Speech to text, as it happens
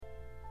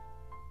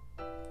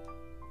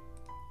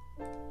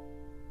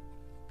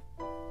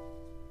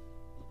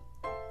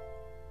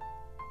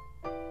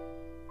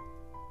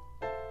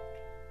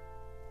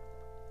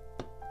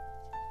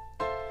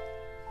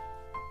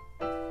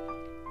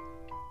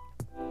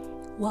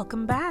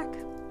Welcome back.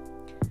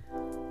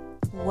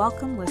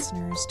 Welcome,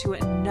 listeners, to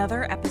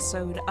another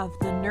episode of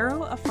the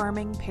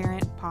Neuroaffirming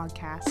Parent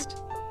Podcast.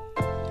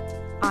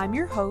 I'm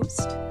your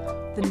host,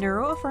 the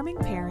Neuroaffirming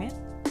Parent,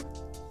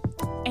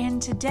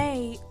 and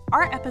today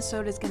our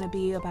episode is going to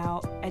be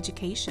about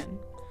education,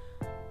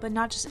 but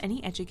not just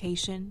any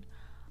education,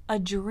 a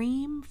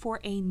dream for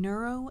a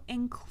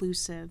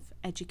neuroinclusive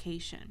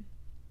education.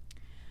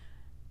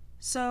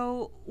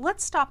 So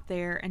let's stop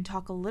there and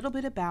talk a little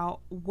bit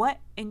about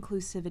what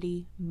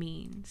inclusivity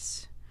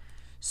means.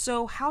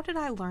 So how did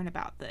I learn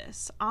about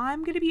this?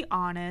 I'm going to be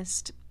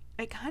honest,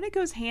 it kind of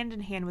goes hand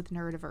in hand with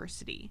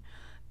neurodiversity,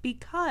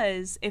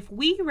 because if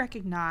we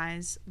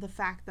recognize the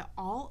fact that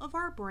all of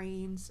our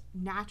brains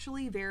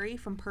naturally vary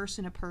from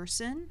person to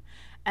person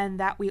and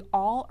that we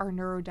all are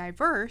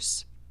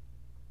neurodiverse,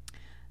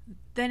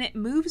 then it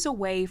moves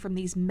away from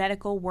these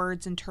medical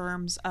words in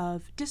terms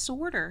of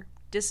disorder,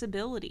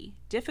 disability,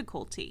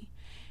 difficulty.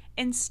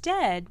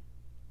 Instead,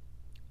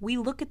 we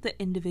look at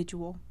the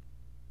individual.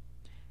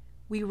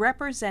 We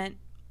represent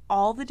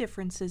all the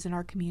differences in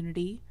our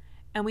community,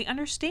 and we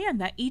understand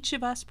that each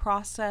of us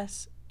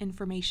process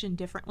information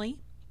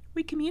differently.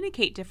 We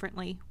communicate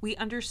differently. We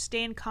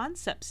understand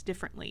concepts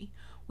differently.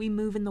 We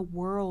move in the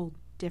world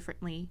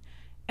differently,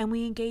 and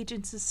we engage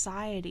in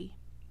society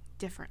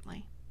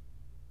differently.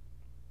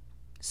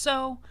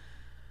 So,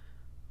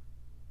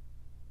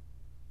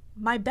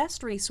 my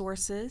best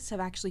resources have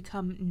actually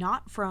come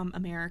not from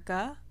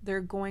America. They're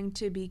going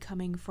to be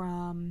coming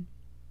from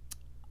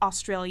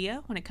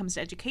Australia when it comes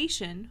to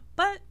education,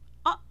 but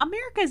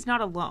America is not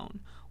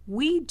alone.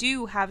 We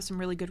do have some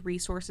really good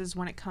resources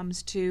when it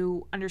comes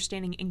to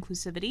understanding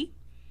inclusivity.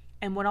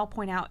 And what I'll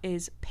point out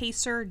is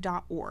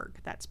pacer.org.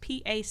 That's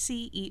pacer.org.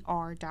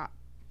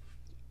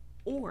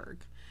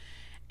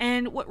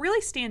 And what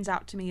really stands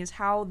out to me is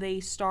how they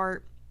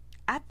start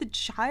at the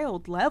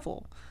child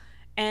level.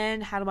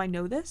 And how do I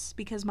know this?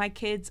 Because my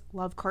kids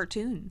love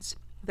cartoons.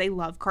 They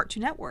love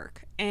Cartoon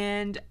Network.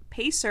 And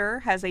Pacer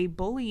has a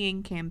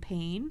bullying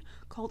campaign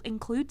called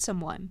Include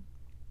Someone.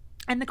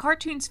 And the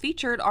cartoons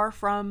featured are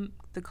from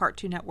the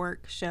Cartoon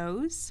Network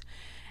shows.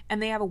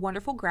 And they have a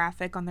wonderful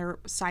graphic on their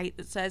site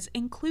that says,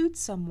 "Include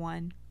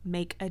someone,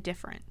 make a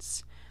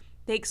difference."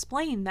 They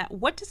explain that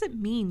what does it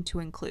mean to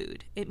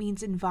include? It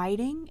means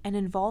inviting and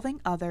involving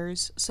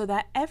others so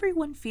that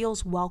everyone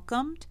feels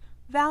welcomed,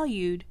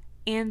 valued,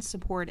 and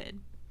supported.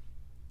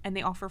 And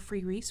they offer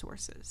free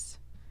resources.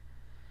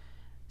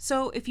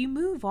 So if you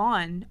move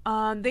on,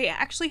 they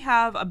actually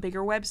have a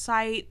bigger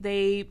website.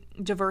 They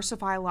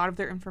diversify a lot of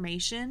their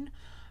information.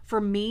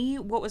 For me,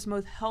 what was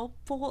most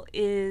helpful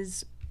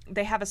is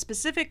they have a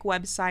specific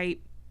website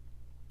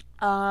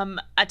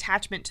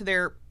attachment to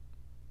their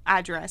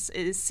address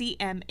is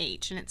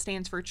CMH, and it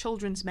stands for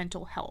Children's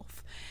Mental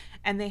Health.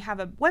 And they have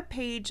a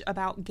webpage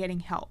about getting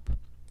help.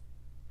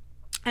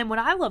 And what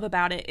I love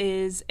about it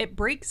is it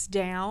breaks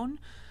down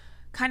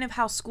kind of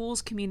how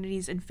schools,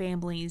 communities, and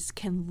families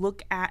can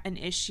look at an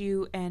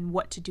issue and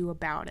what to do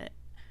about it.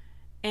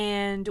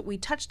 And we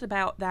touched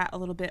about that a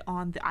little bit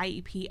on the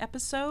IEP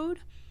episode.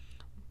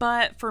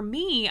 But for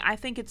me, I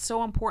think it's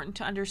so important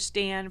to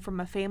understand from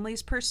a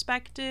family's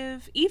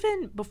perspective,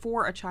 even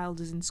before a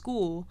child is in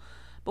school,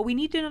 but we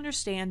need to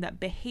understand that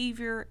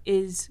behavior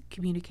is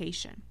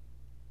communication.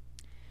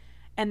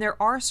 And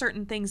there are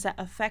certain things that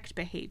affect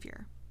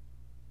behavior.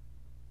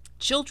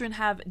 Children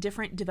have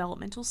different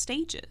developmental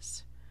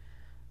stages.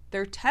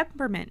 Their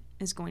temperament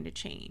is going to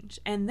change.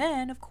 And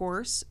then, of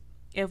course,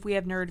 if we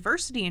have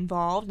neurodiversity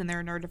involved and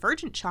they're a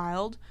neurodivergent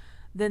child,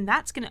 then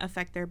that's going to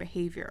affect their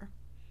behavior.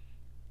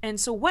 And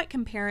so what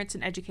can parents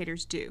and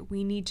educators do?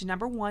 We need to,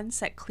 number one,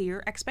 set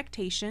clear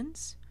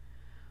expectations.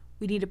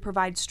 We need to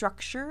provide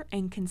structure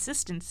and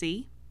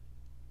consistency.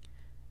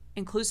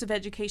 Inclusive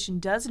education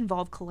does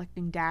involve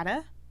collecting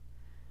data.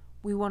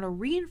 We want to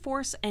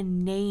reinforce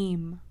and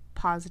name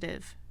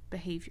positive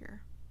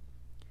behavior.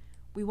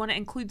 We want to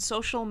include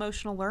social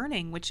emotional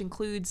learning, which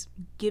includes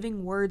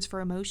giving words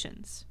for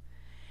emotions.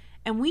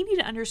 And we need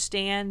to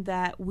understand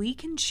that we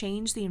can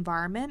change the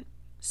environment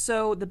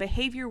so the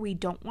behavior we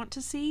don't want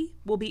to see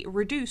will be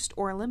reduced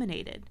or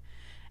eliminated.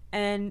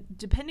 And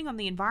depending on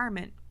the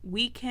environment,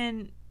 we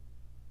can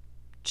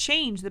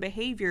change the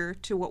behavior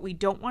to what we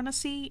don't want to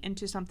see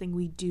into something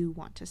we do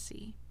want to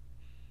see.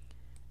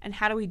 And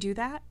how do we do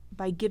that?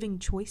 By giving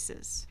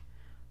choices,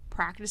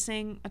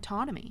 practicing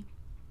autonomy,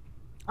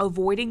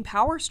 avoiding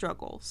power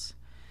struggles.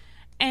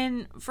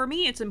 And for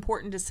me, it's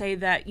important to say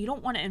that you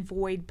don't want to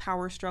avoid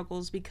power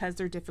struggles because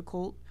they're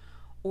difficult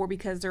or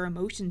because they're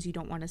emotions you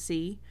don't want to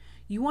see.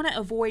 You want to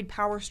avoid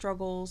power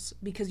struggles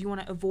because you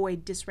want to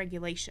avoid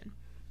dysregulation.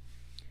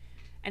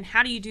 And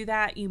how do you do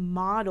that? You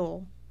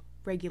model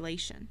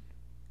regulation.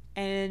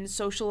 And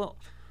social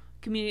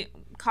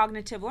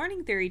cognitive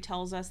learning theory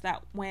tells us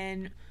that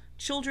when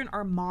children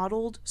are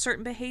modeled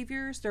certain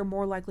behaviors, they're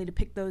more likely to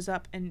pick those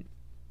up and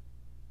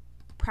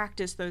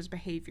practice those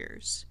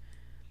behaviors.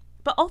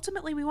 But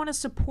ultimately, we want to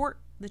support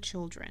the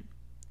children.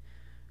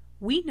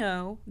 We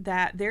know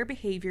that their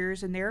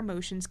behaviors and their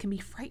emotions can be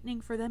frightening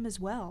for them as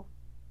well.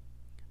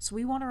 So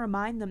we want to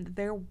remind them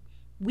that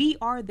we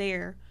are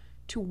there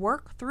to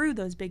work through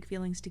those big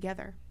feelings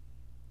together.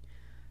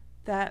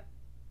 That,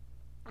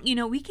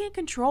 we can't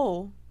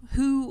control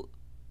who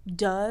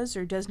does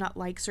or does not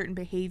like certain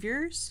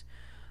behaviors,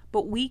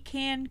 but we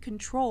can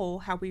control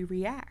how we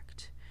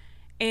react.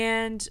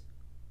 And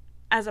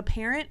as a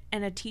parent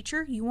and a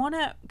teacher, you want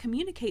to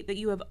communicate that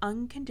you have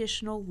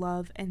unconditional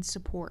love and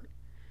support,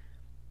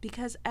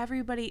 because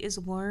everybody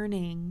is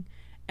learning,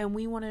 and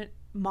we want to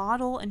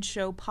model and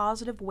show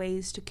positive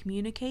ways to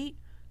communicate,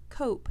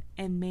 cope,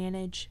 and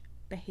manage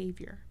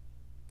behavior.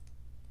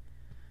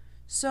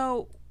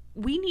 So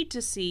we need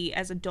to see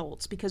as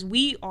adults, because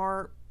we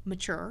are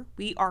mature,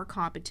 we are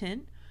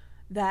competent,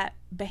 that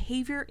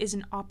behavior is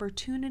an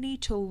opportunity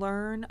to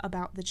learn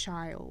about the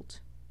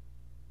child.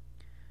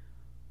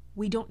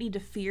 We don't need to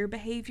fear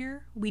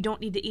behavior. We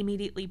don't need to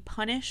immediately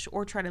punish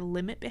or try to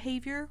limit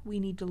behavior. We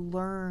need to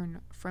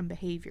learn from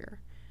behavior.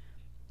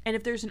 And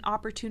if there's an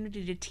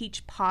opportunity to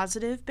teach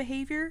positive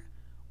behavior,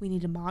 we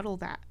need to model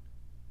that.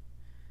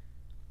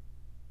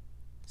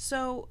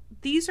 So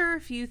these are a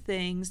few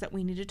things that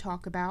we need to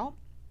talk about,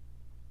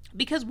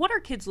 because what are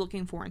kids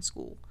looking for in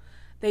school?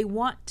 They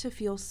want to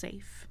feel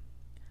safe.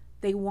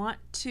 They want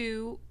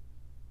to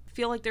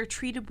feel like they're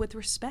treated with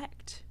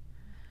respect.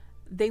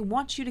 They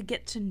want you to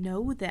get to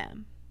know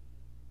them.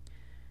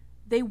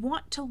 They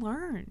want to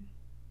learn.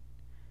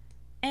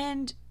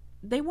 And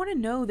they want to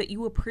know that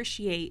you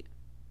appreciate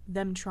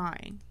them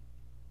trying.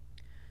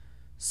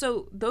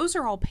 So those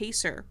are all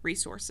PACER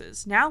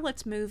resources. Now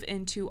let's move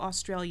into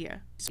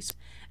Australia.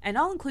 And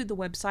I'll include the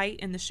website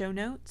in the show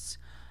notes.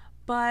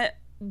 But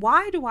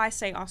why do I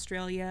say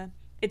Australia?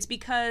 It's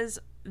because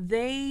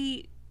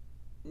they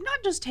not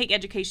just take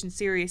education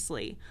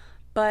seriously,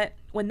 but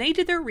when they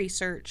did their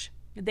research,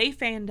 they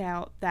found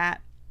out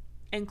that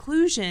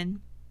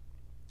inclusion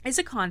is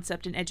a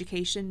concept in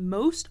education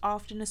most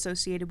often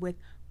associated with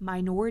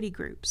minority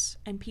groups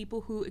and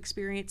people who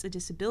experience a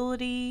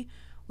disability,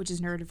 which is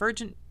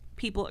neurodivergent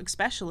people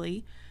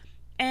especially.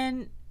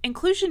 And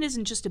inclusion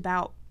isn't just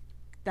about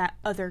that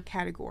other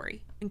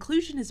category.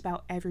 Inclusion is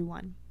about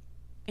everyone.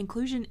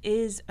 Inclusion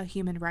is a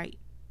human right.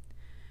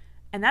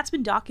 And that's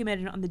been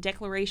documented on the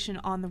Declaration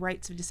on the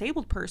Rights of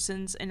Disabled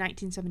Persons in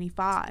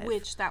 1975.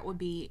 Which that would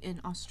be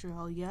in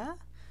Australia.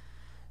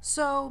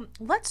 So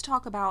let's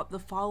talk about the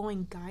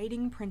following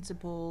guiding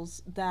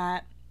principles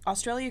that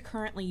Australia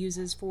currently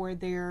uses for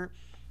their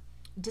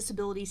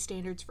disability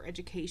standards for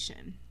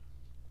education.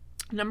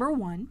 Number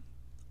 1,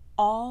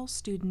 all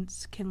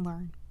students can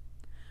learn.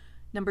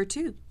 Number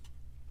 2,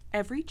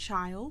 every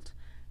child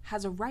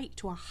has a right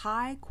to a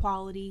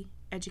high-quality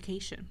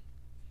education.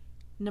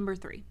 Number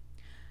 3,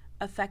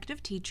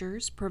 effective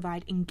teachers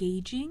provide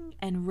engaging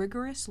and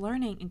rigorous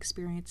learning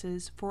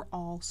experiences for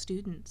all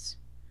students.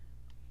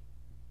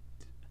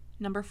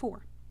 Number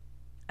 4,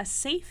 a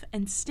safe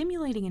and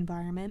stimulating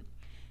environment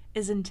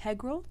is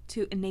integral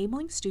to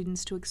enabling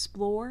students to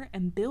explore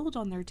and build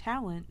on their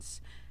talents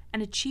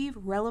and achieve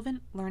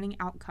relevant learning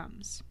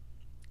outcomes.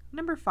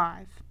 Number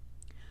 5,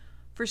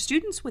 for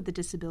students with a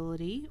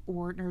disability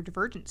or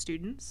neurodivergent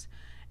students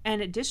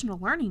and additional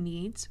learning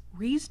needs,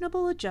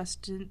 reasonable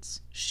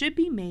adjustments should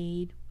be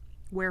made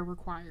where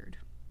required.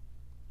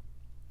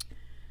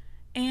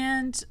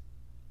 And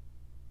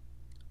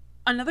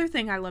another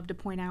thing I love to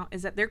point out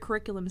is that their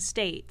curriculum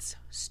states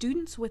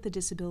students with a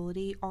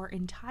disability are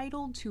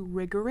entitled to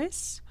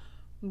rigorous,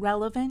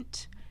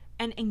 relevant,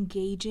 and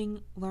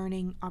engaging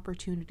learning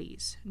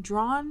opportunities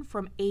drawn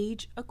from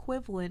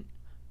age-equivalent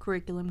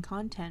curriculum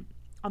content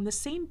on the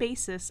same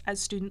basis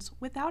as students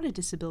without a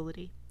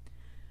disability.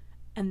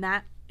 And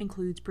that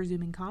includes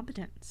presuming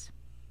competence.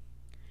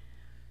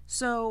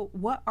 So,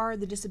 what are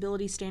the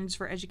disability standards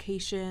for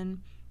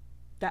education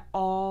that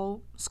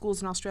all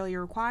schools in Australia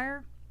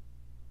require?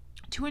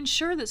 To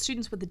ensure that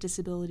students with a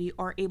disability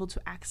are able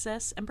to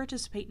access and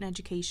participate in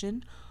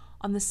education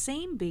on the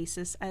same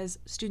basis as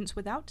students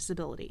without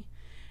disability.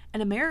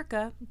 In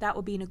America, that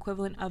would be an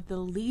equivalent of the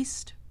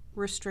least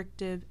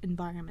restrictive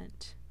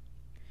environment.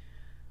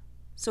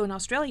 So in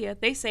Australia,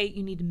 they say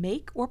you need to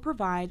make or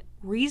provide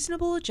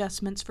reasonable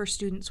adjustments for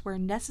students where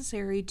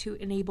necessary to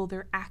enable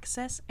their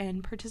access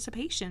and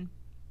participation.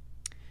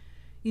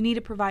 You need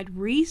to provide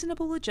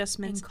reasonable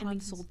adjustments in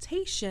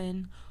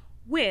consultation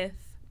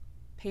with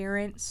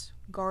parents,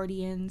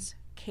 guardians,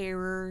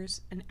 carers,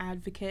 an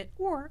advocate,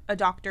 or a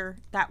doctor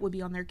that would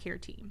be on their care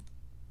team.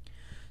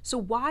 So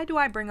why do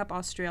I bring up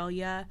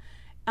Australia?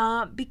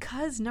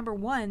 Because number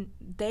 1,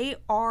 they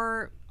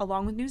are,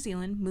 along with New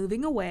Zealand,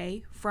 moving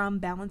away from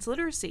balanced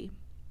literacy.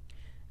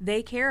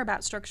 They care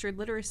about structured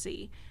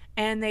literacy,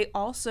 and they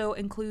also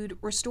include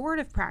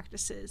restorative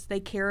practices. They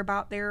care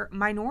about their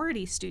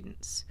minority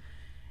students.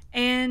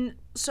 And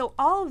so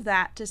all of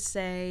that to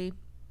say,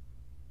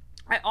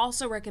 I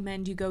also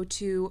recommend you go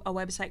to a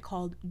website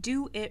called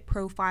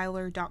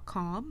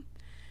doitprofiler.com.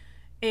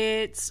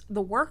 It's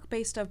the work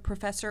based of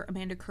Professor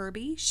Amanda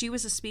Kirby. She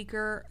was a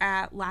speaker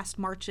at last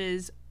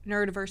March's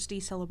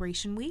Neurodiversity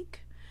Celebration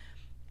Week.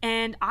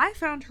 And I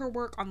found her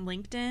work on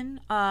LinkedIn.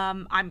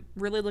 I'm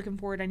really looking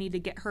forward. I need to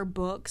get her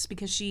books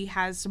because she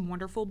has some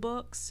wonderful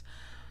books.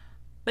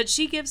 But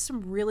she gives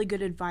some really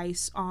good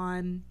advice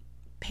on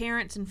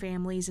parents and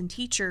families and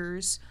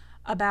teachers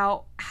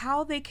about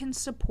how they can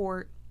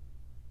support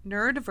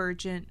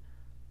neurodivergent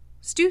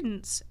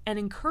students and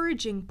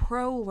encouraging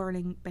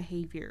pro-learning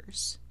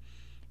behaviors.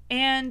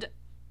 And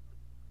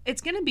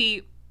it's going to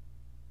be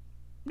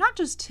not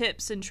just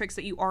tips and tricks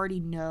that you already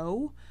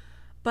know,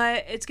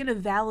 but it's going to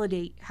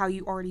validate how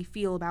you already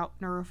feel about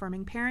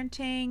neuroaffirming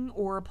parenting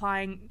or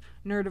applying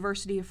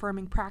neurodiversity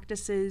affirming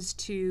practices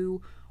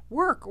to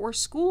work or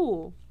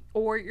school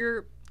or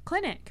your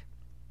clinic.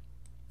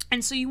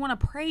 And so you want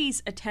to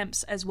praise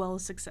attempts as well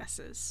as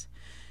successes.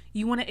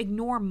 You want to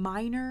ignore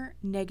minor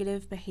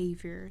negative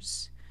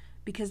behaviors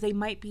because they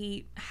might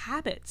be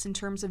habits in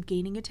terms of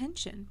gaining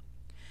attention.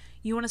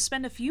 You want to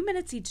spend a few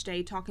minutes each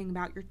day talking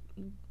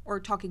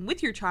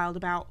with your child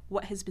about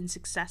what has been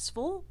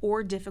successful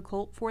or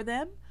difficult for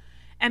them,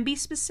 and be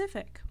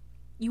specific.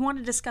 You want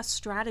to discuss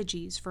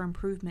strategies for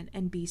improvement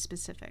and be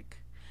specific.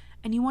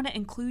 And you want to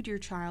include your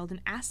child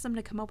and ask them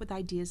to come up with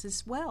ideas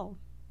as well.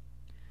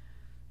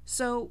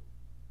 So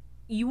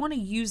you want to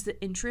use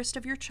the interest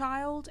of your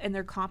child and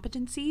their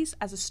competencies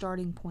as a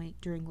starting point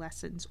during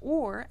lessons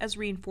or as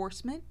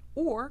reinforcement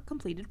or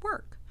completed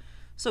work.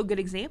 So a good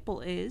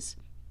example is,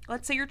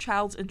 let's say your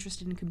child's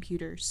interested in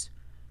computers.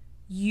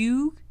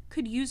 You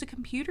could use a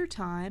computer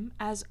time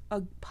as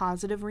a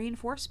positive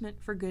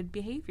reinforcement for good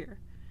behavior.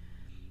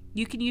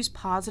 You can use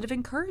positive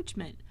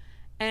encouragement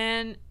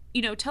and,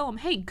 tell them,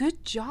 hey,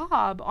 good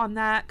job on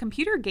that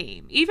computer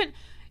game. Even,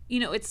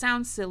 it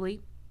sounds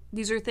silly.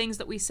 These are things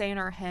that we say in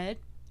our head,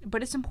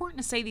 but it's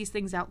important to say these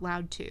things out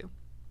loud too.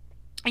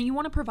 And you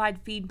want to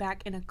provide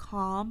feedback in a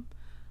calm,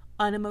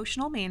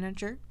 unemotional manner.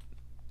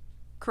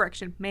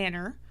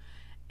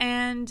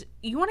 And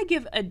you want to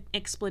give an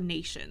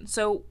explanation.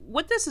 So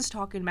what this is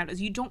talking about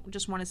is you don't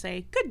just want to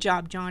say, good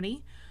job,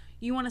 Johnny.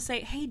 You want to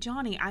say, hey,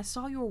 Johnny, I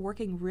saw you were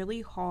working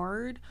really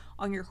hard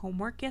on your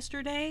homework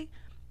yesterday.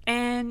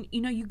 And,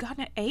 you got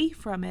an A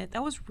from it.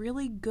 That was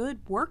really good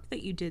work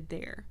that you did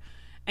there.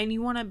 And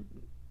you want to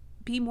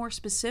be more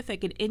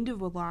specific and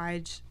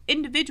individualize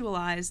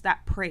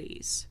that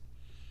praise.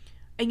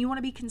 And you want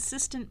to be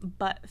consistent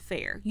but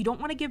fair. You don't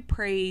want to give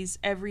praise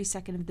every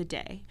second of the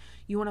day.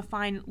 You want to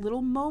find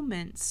little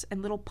moments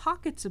and little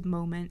pockets of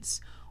moments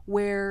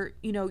where,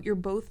 you're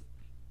both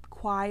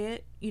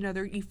quiet,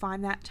 you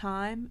find that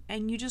time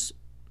and you just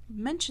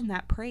mention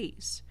that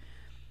praise.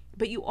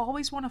 But you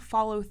always want to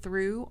follow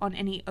through on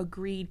any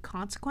agreed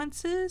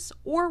consequences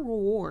or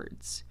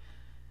rewards.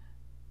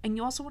 And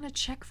you also want to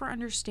check for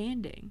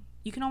understanding.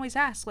 You can always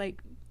ask,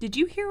 did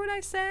you hear what I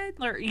said?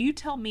 Or you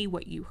tell me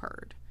what you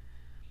heard.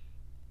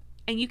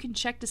 And you can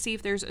check to see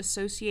if there's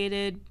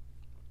associated,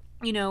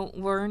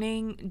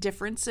 learning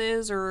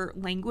differences or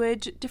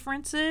language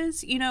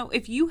differences.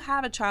 If you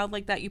have a child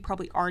like that, you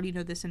probably already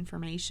know this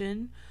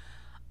information.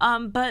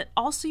 But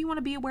also you want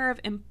to be aware of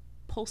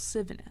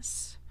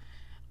impulsiveness.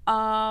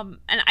 And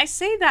I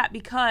say that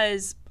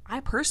because I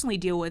personally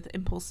deal with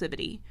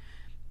impulsivity.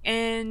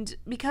 And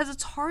because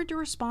it's hard to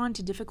respond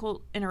to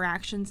difficult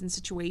interactions and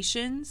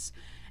situations,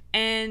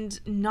 and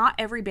not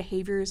every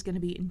behavior is going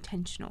to be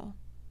intentional.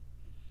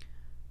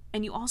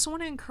 And you also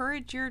want to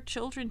encourage your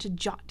children to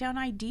jot down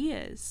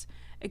ideas,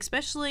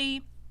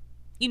 especially,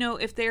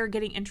 if they're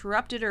getting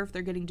interrupted or if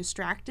they're getting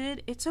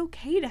distracted. It's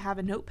okay to have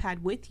a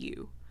notepad with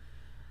you.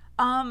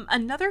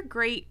 Another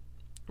great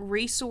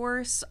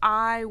resource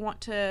I want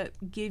to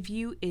give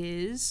you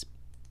is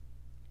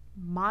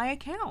my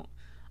account.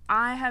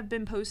 I have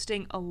been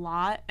posting a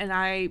lot, and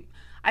I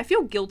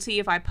feel guilty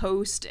if I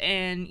post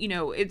and,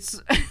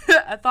 it's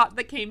a thought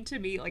that came to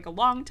me a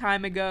long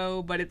time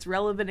ago, but it's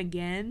relevant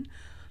again.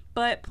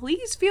 But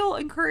please feel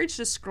encouraged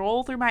to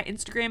scroll through my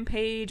Instagram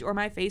page or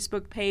my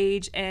Facebook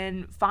page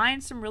and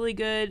find some really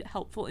good,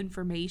 helpful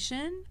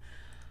information.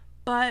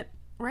 But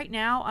right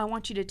now, I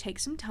want you to take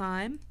some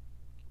time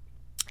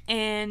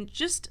and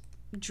just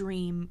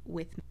dream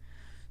with me.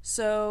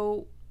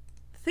 So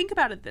think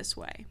about it this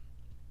way.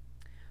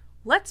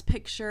 Let's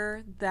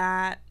picture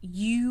that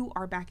you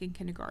are back in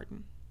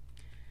kindergarten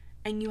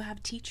and you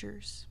have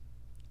teachers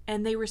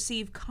and they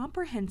receive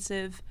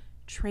comprehensive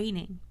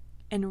training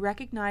in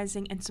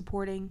recognizing and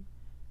supporting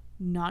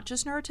not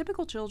just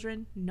neurotypical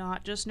children,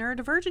 not just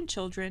neurodivergent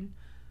children,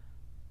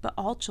 but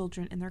all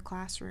children in their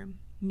classroom,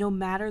 no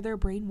matter their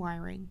brain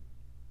wiring.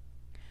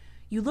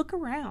 You look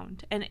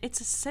around and it's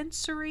a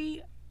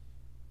sensory,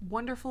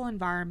 wonderful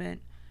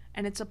environment,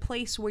 and it's a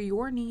place where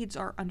your needs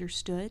are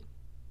understood.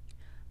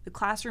 The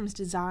classroom is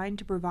designed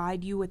to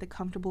provide you with a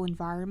comfortable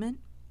environment.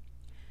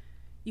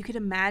 You could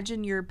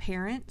imagine your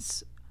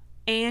parents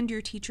and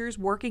your teachers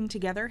working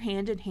together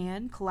hand in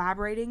hand,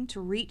 collaborating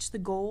to reach the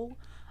goal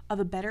of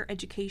a better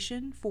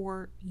education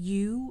for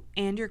you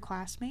and your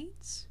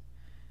classmates.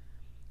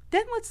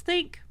 Then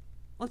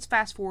let's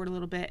fast forward a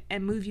little bit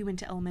and move you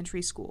into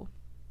elementary school.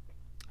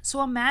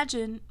 So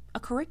imagine a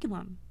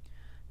curriculum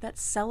that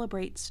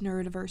celebrates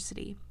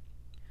neurodiversity,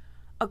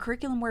 A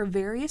curriculum where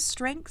various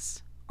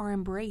strengths are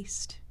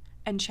embraced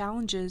and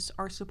challenges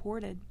are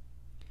supported.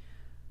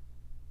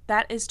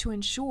 That is to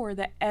ensure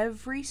that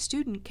every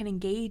student can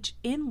engage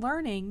in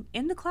learning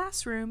in the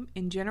classroom,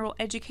 in general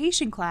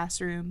education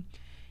classroom,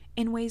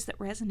 in ways that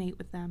resonate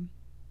with them.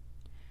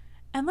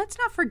 And let's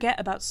not forget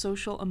about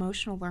social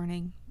emotional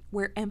learning,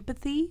 where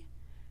empathy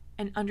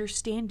and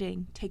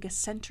understanding take a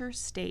center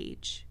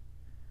stage.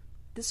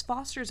 This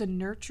fosters a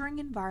nurturing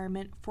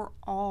environment for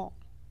all.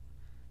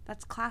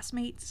 That's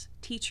classmates,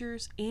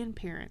 teachers, and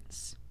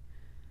parents.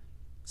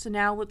 So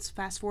now let's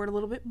fast forward a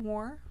little bit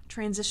more,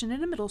 transition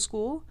into middle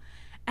school,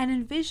 and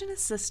envision a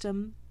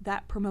system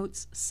that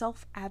promotes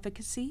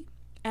self-advocacy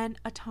and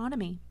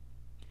autonomy.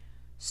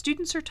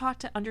 Students are taught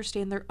to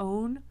understand their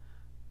own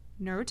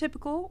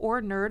neurotypical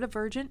or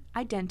neurodivergent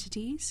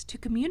identities, to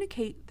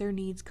communicate their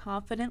needs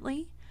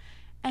confidently,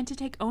 and to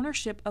take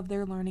ownership of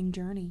their learning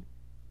journey.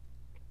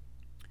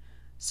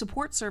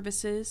 Support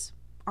services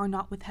are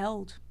not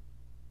withheld.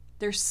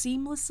 They're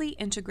seamlessly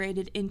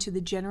integrated into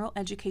the general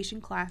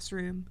education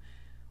classroom,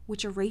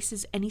 which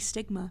erases any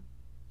stigma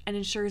and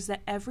ensures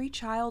that every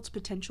child's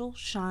potential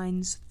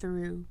shines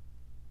through.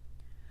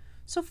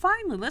 So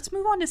finally, let's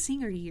move on to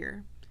senior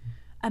year.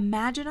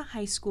 Imagine a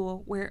high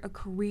school where a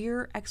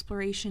career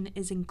exploration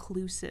is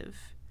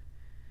inclusive.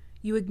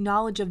 You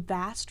acknowledge a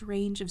vast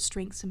range of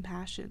strengths and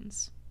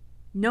passions.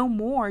 No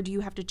more do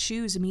you have to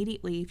choose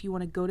immediately if you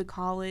want to go to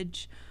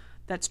college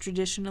that's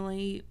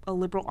traditionally a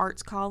liberal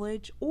arts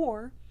college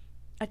or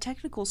a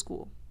technical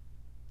school.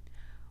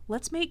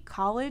 Let's make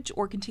college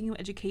or continuing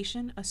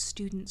education a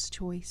student's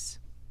choice.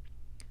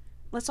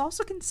 Let's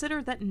also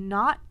consider that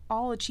not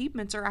all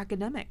achievements are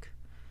academic.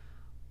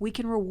 We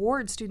can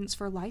reward students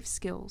for life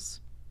skills,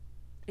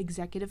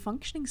 executive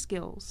functioning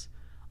skills,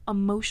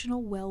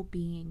 emotional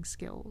well-being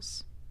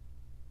skills.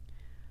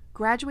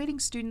 Graduating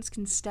students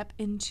can step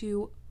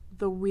into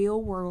the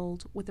real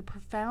world with a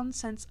profound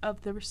sense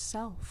of their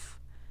self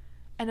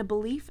and a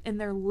belief in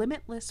their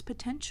limitless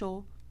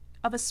potential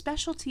of a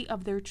specialty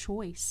of their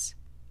choice.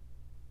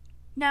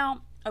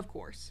 Now, of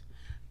course,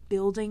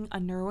 building a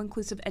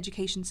neuroinclusive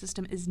education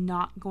system is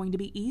not going to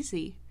be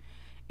easy.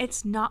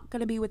 It's not going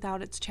to be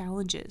without its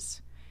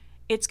challenges.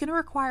 It's going to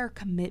require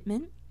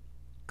commitment,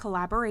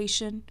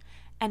 collaboration,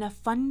 and a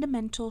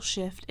fundamental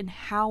shift in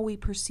how we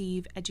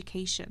perceive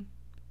education.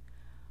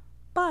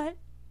 But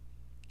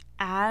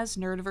as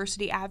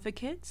neurodiversity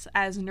advocates,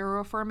 as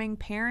neuroaffirming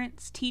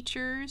parents,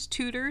 teachers,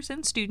 tutors,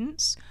 and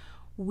students,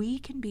 we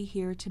can be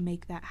here to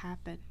make that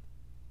happen.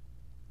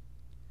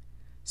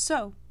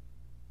 So,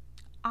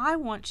 I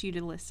want you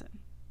to listen.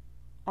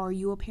 Are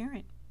you a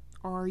parent?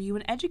 Are you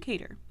an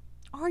educator?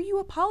 Are you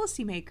a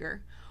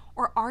policymaker?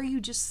 Or are you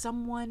just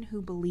someone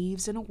who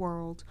believes in a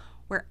world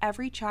where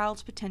every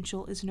child's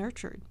potential is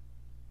nurtured?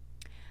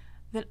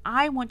 Then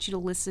I want you to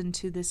listen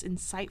to this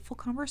insightful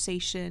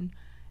conversation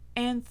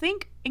and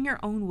think in your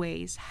own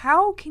ways.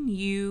 How can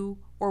you,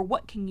 or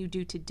what can you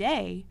do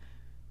today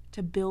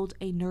to build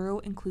a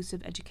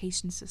neuro-inclusive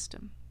education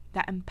system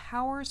that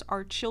empowers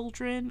our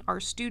children,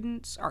 our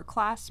students, our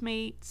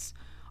classmates,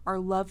 our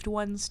loved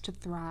ones to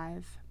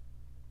thrive?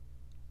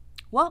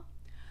 Well,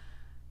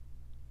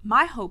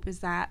 my hope is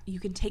that you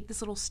can take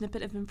this little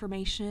snippet of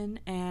information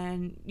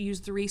and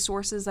use the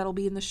resources that'll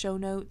be in the show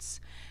notes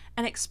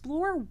and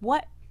explore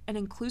what an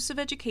inclusive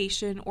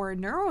education or a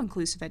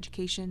neuro-inclusive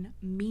education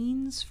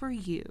means for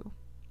you.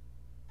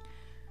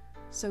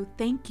 So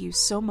thank you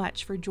so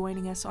much for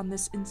joining us on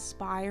this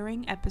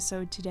inspiring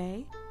episode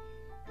today.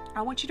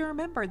 I want you to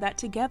remember that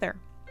together,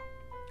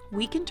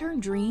 we can turn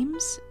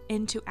dreams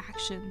into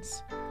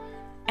actions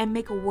and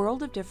make a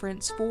world of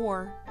difference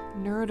for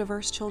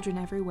neurodiverse children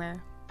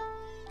everywhere.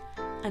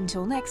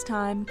 Until next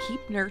time,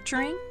 keep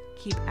nurturing,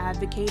 keep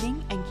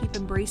advocating, and keep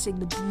embracing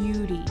the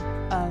beauty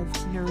of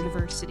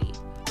neurodiversity.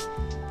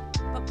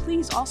 But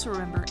please also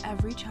remember,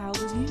 every child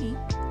is unique,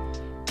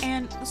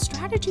 and the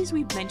strategies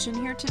we've mentioned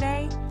here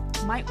today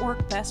might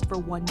work best for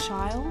one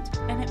child,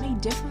 and it may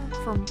differ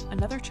from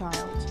another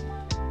child.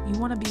 You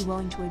want to be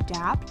willing to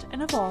adapt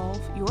and evolve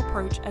your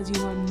approach as you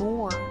learn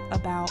more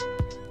about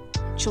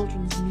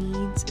children's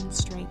needs and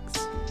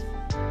strengths.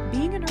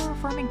 Being a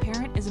neuroaffirming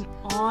parent is an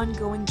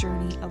ongoing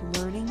journey of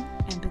learning,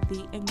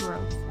 empathy, and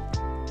growth.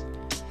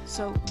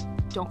 So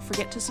don't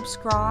forget to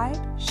subscribe,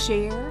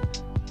 share,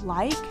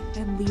 like,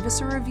 and leave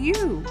us a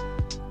review.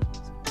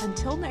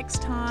 Until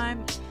next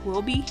time,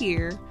 we'll be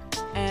here,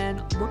 and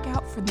look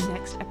out for the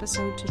next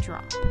episode to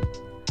drop.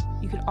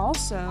 You can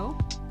also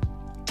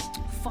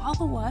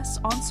follow us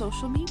on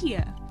social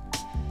media.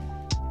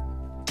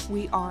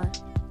 We are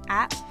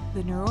at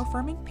The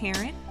Neuroaffirming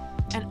Parent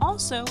and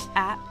also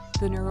at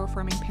The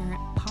Neuroaffirming Parent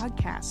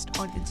Podcast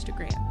on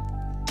Instagram.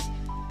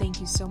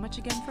 Thank you so much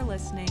again for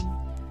listening,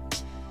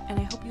 and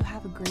I hope you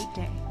have a great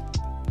day.